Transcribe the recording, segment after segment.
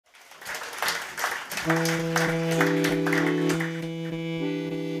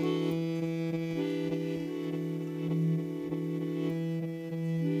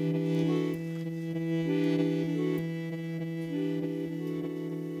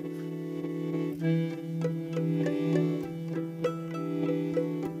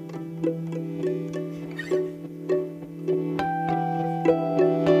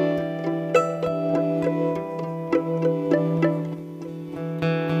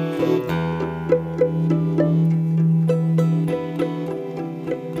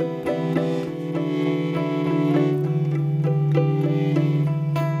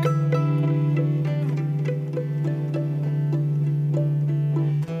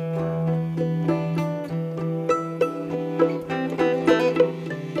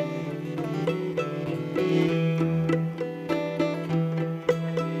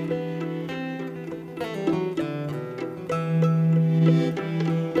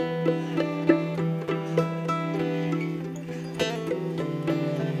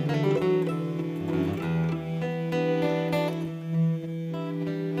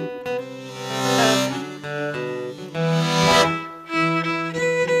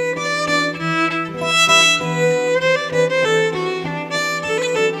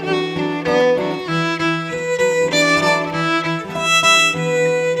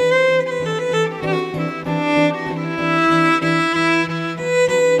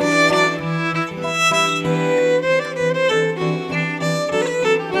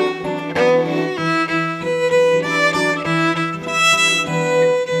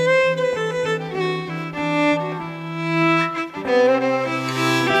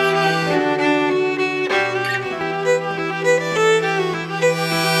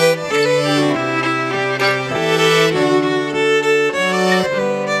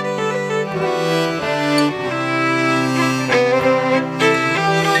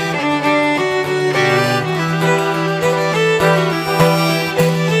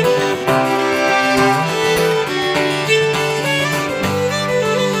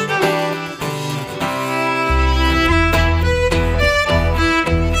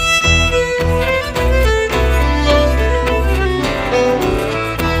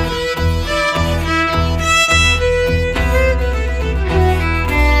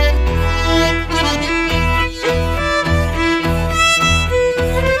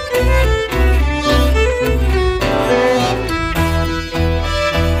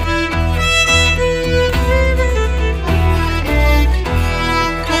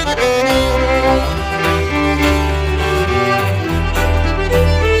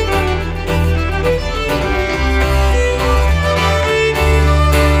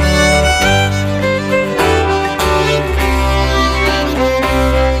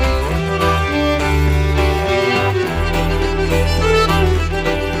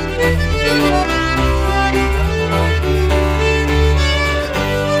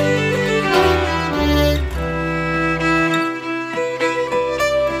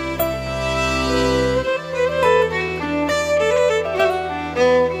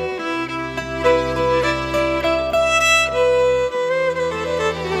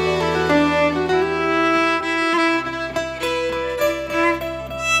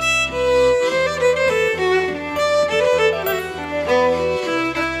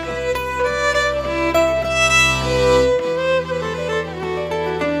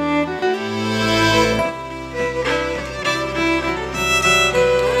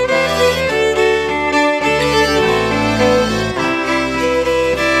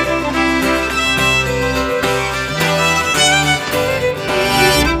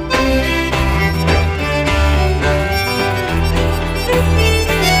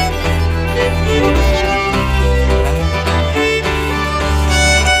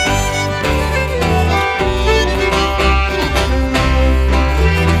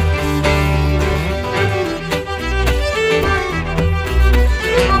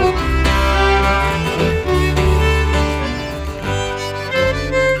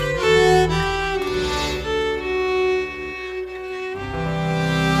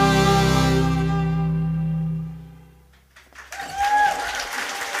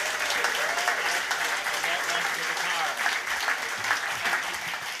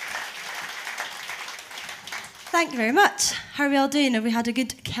Thank you very much. How are we all doing? Have we had a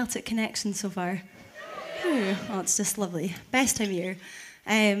good Celtic connection so far? Ooh, oh, it's just lovely. Best time of year.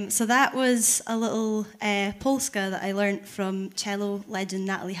 So that was a little polska that I learnt from cello legend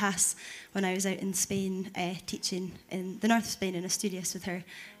Natalie Haas when I was out in Spain teaching in the north of Spain in Asturias with her.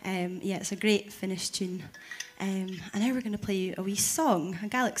 Yeah, it's a great Finnish tune. And now we're going to play you a wee song, a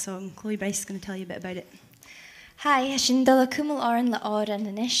Gaelic song. Chloe Bryce is going to tell you a bit about it. Hi, sin dul a cúmal áran le áran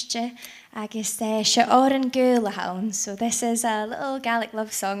in isте, agus se áran go le haun. So this is a little Gaelic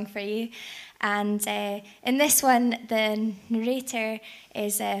love song for you. And in this one, the narrator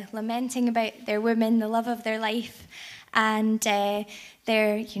is lamenting about their woman, the love of their life. And they're,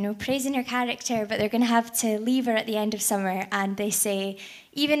 praising her character, but they're going to have to leave her at the end of summer. And they say,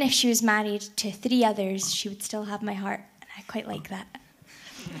 even if she was married to 3 others, she would still have my heart. And I quite like that.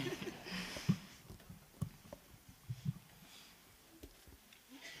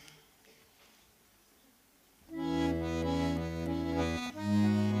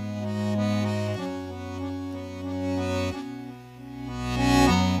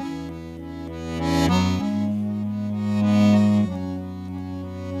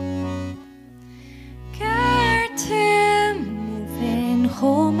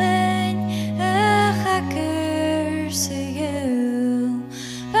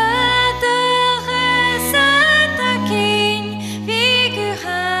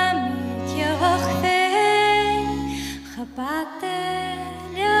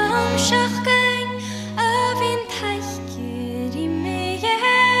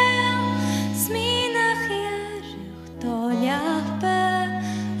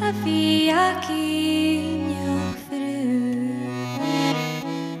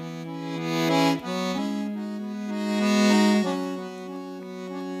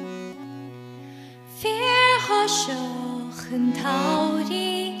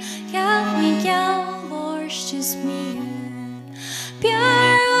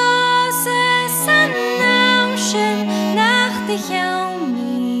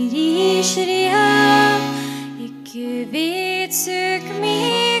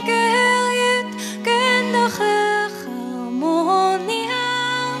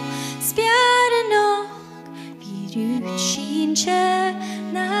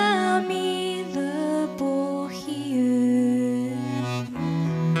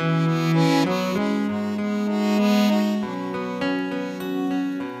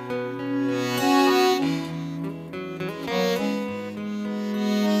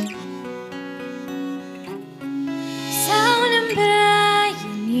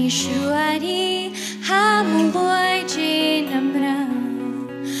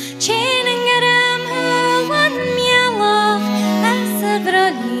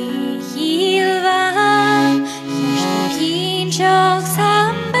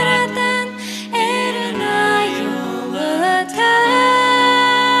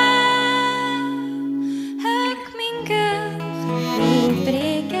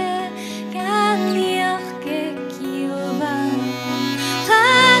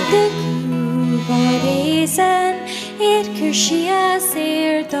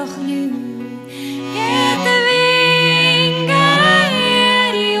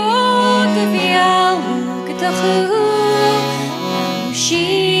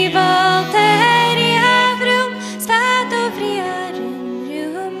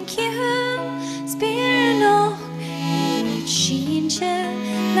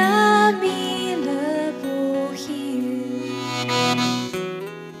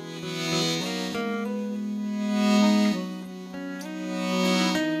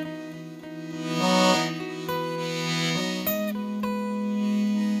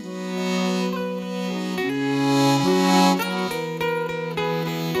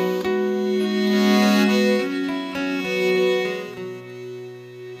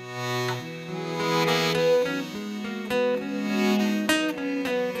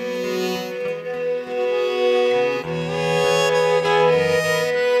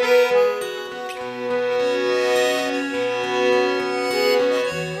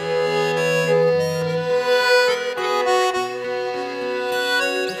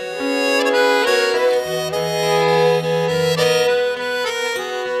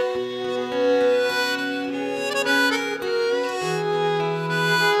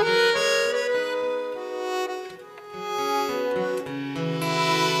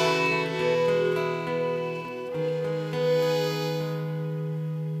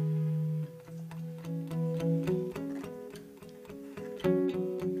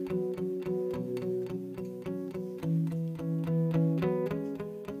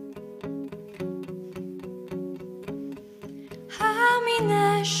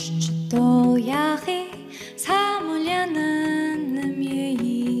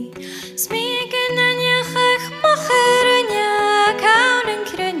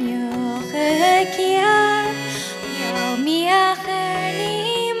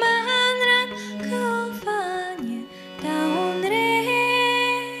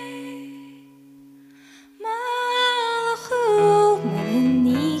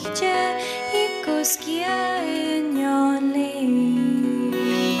 Skia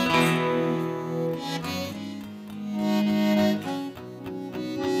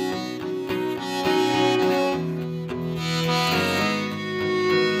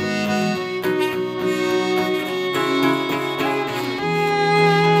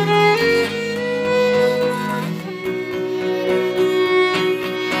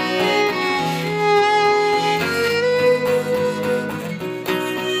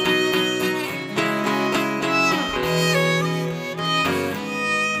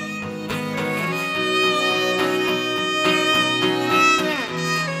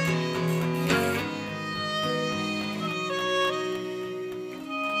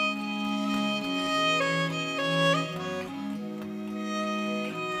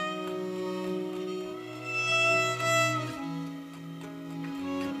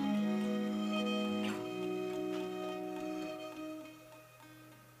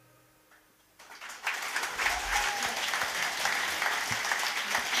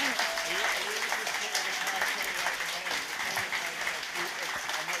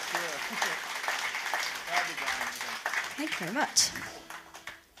very much.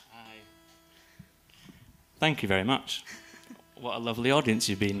 Thank you very much. What a lovely audience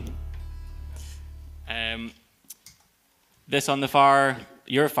you've been. This on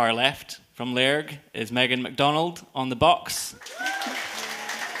your far left from Lairg is Megan MacDonald on the box.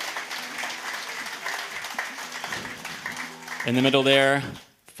 In the middle there,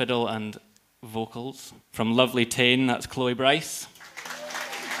 fiddle and vocals. From lovely Tane, that's Chloe Bryce.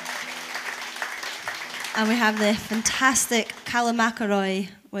 And we have the fantastic Calum McIlroy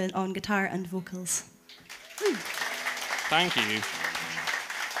on guitar and vocals. Thank you.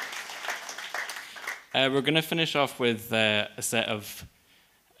 We're going to finish off with a set of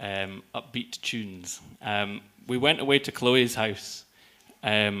upbeat tunes. We went away to Chloe's house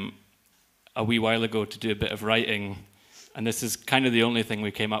a wee while ago to do a bit of writing, and this is kind of the only thing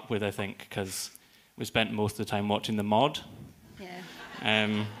we came up with, I think, because we spent most of the time watching the mod.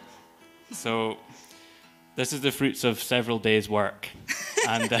 Yeah. So this is the fruits of several days' work.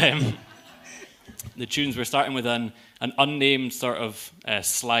 And the tunes, we're starting with an unnamed sort of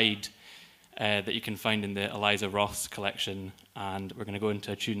slide that you can find in the Eliza Ross collection. And we're going to go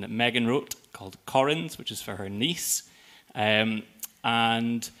into a tune that Megan wrote called Corrins, which is for her niece. And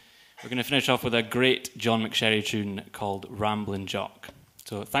we're going to finish off with a great John McSherry tune called Ramblin' Jock.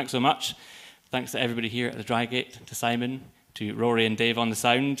 So thanks so much. Thanks to everybody here at the Drygate, to Simon, to Rory and Dave on the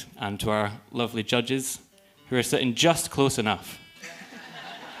sound, and to our lovely judges who are sitting just close enough.